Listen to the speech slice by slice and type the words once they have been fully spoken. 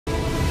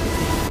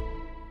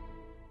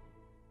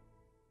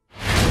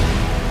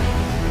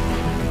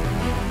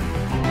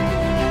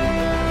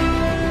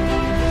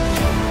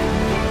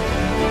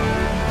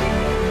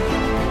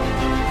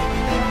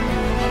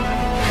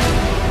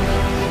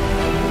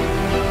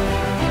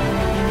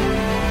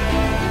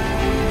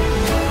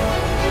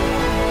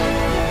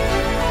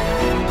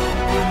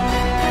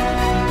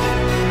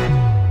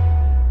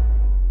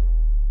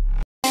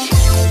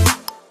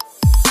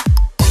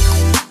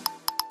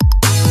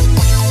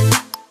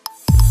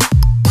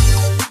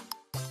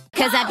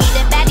Cause I be the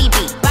baddie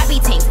beat,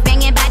 Barbie tank,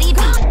 banging body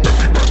beat.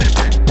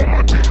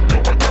 Where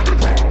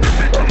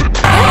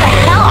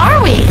the hell are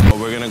we?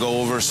 We're gonna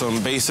go over some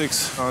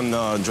basics on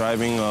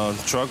driving a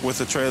truck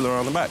with a trailer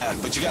on the back.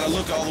 But you gotta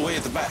look all the way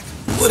at the back.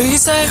 What did he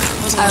say?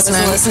 I wasn't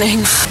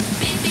listening.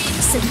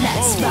 So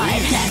let's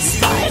ride,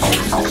 let's ride.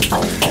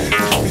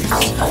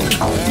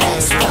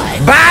 Let's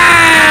ride.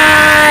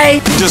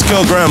 Bye! Just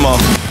killed Grandma.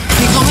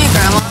 Can you call me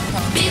Grandma?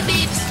 Beep,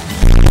 beep.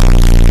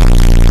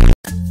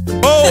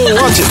 Oh,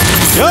 watch it.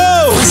 Yo!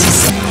 I'm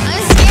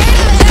scared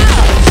of it now.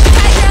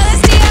 Hi, girl,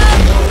 let's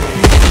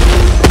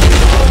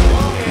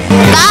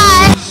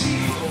Bye.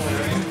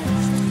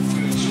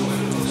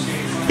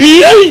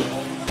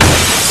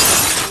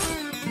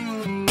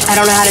 I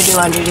don't know how to do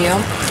laundry, do you?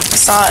 I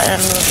saw it in a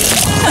movie.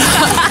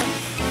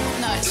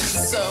 No, it's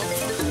soap.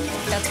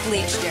 That's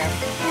bleach, dear.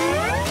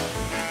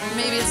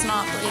 Maybe it's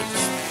not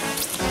bleach.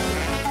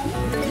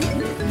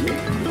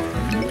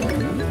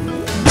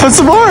 Put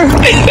some more!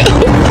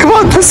 Come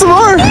on, put some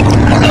more!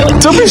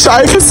 Don't be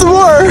shy, put some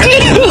more!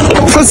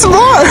 Put some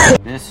more!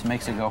 This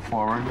makes it go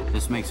forward,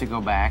 this makes it go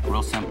back,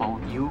 real simple.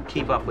 You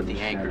keep up with the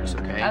anchors,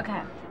 okay?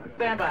 Okay.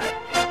 Stand by.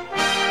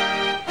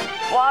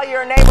 While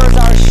your neighbors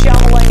are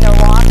shoveling their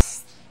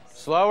walks.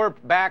 Slower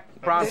back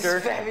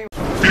prompter.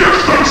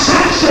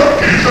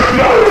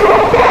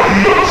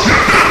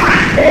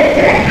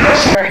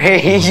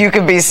 Hey, you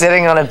could be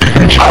sitting on a...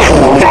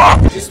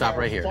 Stop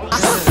right here.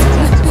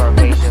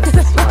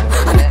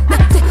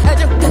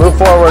 Move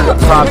forward,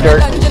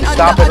 prompter.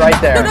 Stop it right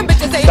there.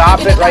 Stop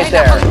it right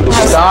there.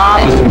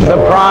 Stop the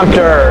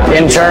prompter,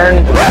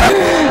 intern.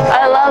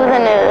 I love the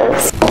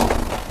news.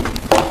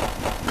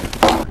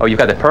 Oh, you've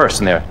got the purse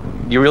in there.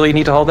 You really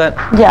need to hold that?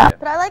 Yeah.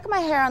 But I like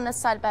my hair on this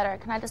side better.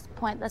 Can I just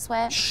point this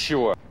way?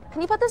 Sure.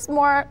 Can you put this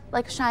more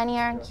like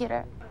shinier and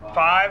cuter?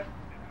 5,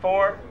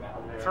 4,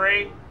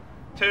 3,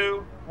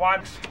 2,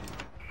 1.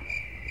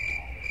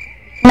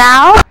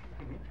 Now?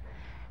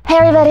 Hey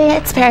everybody,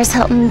 it's Paris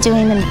Hilton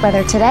doing the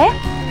weather today.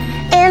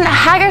 In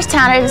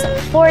Hagerstown it is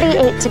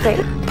 48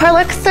 degrees.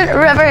 Purluxent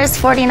River is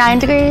 49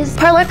 degrees.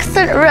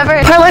 Purluxent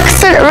River.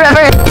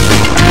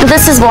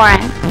 This is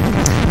boring.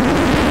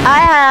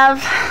 I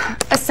have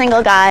a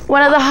single guy.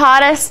 One of the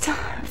hottest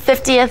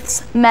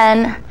 50th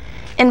men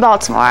in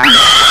Baltimore.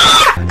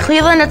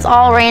 Cleveland, it's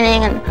all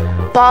raining, and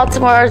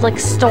Baltimore is like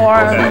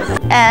storms,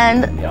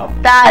 and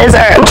that is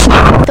Earth.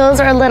 Those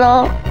are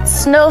little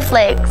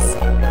snowflakes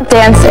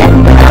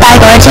dancing. Bye,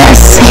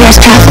 gorgeous. Here's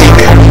traffic.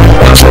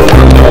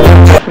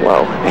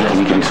 Whoa.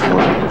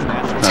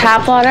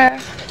 Tap water.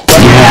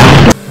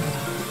 Yeah.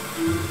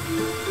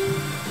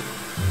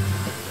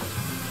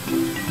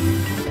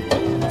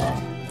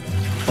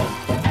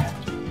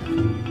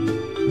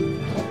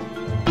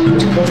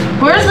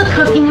 Where's the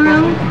cooking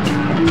room?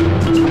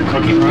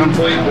 Cooking room?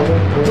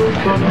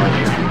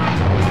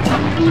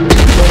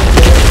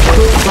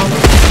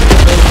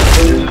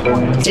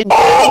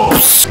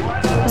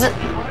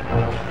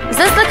 Is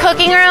this the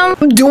cooking room?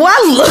 Do I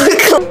look?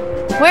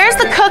 Where's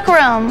the cook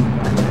room?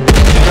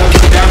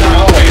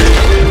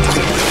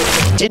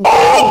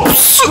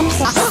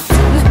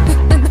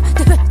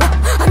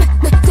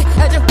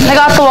 I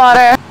got the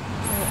water.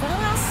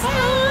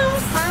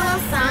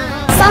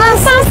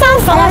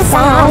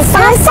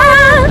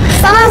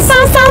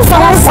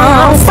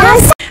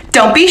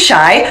 Don't be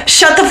shy.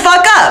 Shut the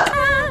fuck up.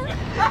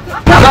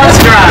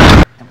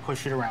 And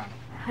push it around.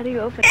 How do you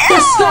open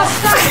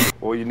it?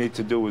 All you need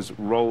to do is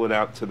roll it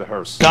out to the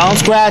hearse. Don't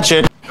scratch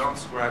it. Don't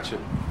scratch it.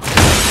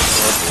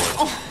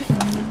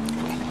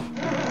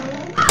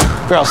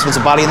 Girls, there's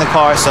a body in the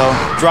car, so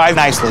drive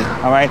nicely,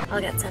 all right? I'll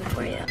get some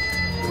for you.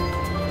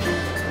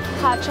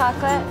 Hot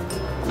chocolate.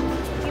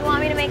 You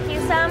want me to make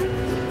you some?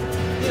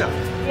 Yeah.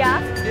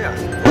 Yeah? Yeah.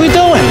 What are we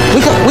doing?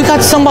 We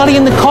got somebody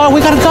in the car. We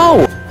gotta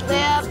go. They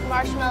have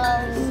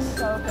marshmallows.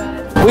 So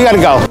good. We gotta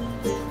go.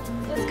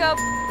 Let's go.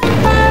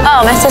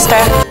 Oh, my sister.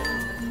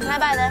 Can I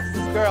buy this?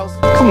 Girls.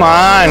 Come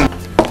on.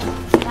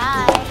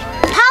 Bye.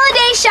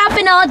 Holiday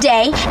shopping all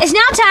day. It's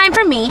now time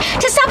for me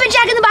to stop at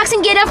Jack in the Box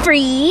and get a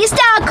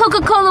freestyle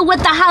Coca-Cola with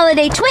the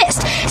holiday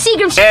twist.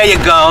 Seagram. There you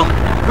go.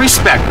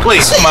 Respect,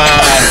 please. Come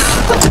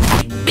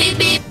on. Beep,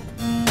 beep.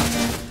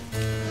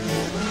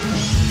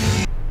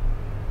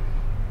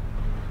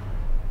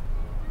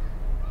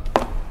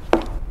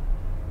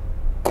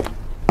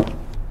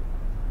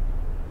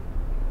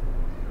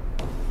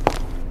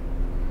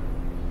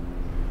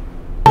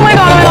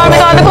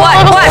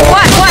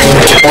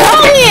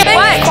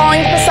 What?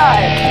 Falling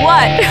beside.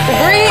 What?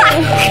 Green.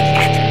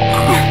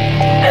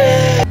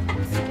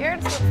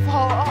 Scared to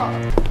fall off.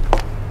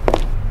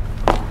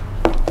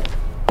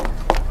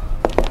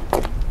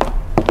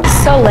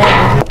 So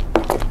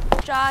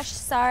late. Josh,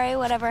 sorry,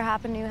 whatever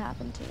happened to you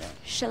happened to you.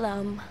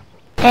 Shalom.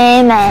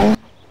 Amen.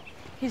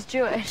 He's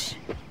Jewish.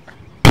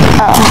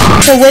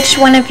 Oh. So which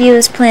one of you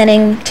is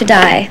planning to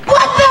die?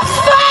 What the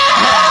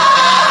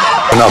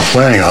fuck? We're not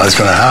planning on it's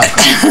gonna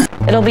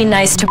happen. It'll be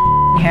nice to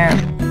here.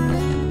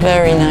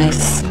 Very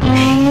nice.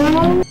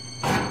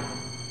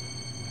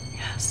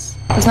 Yes.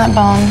 Isn't that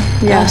bomb?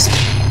 Yes.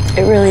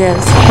 It really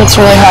is. It's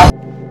really hot.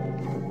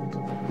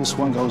 This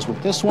one goes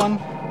with this one.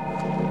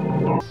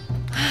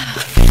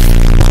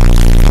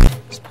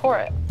 Just pour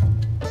it.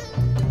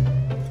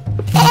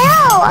 Ew!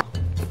 I'm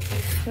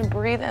gonna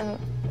breathe in.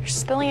 You're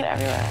spilling it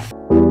everywhere.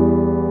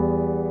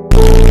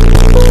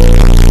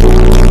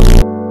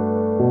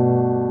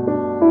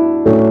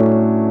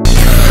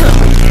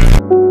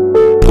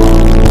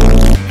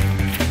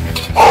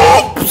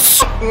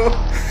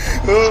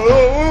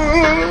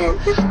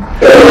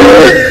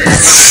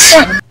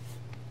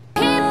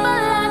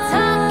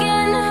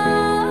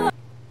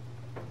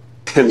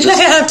 I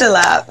have to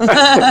laugh.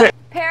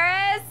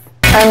 Paris?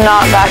 I'm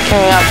not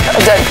vacuuming up a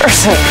dead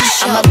person.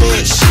 I'm a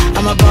bitch,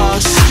 I'm a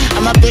boss.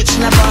 I'm a bitch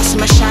and a boss,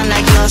 I'm a shine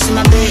like glass, I'm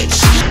a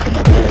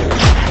bitch.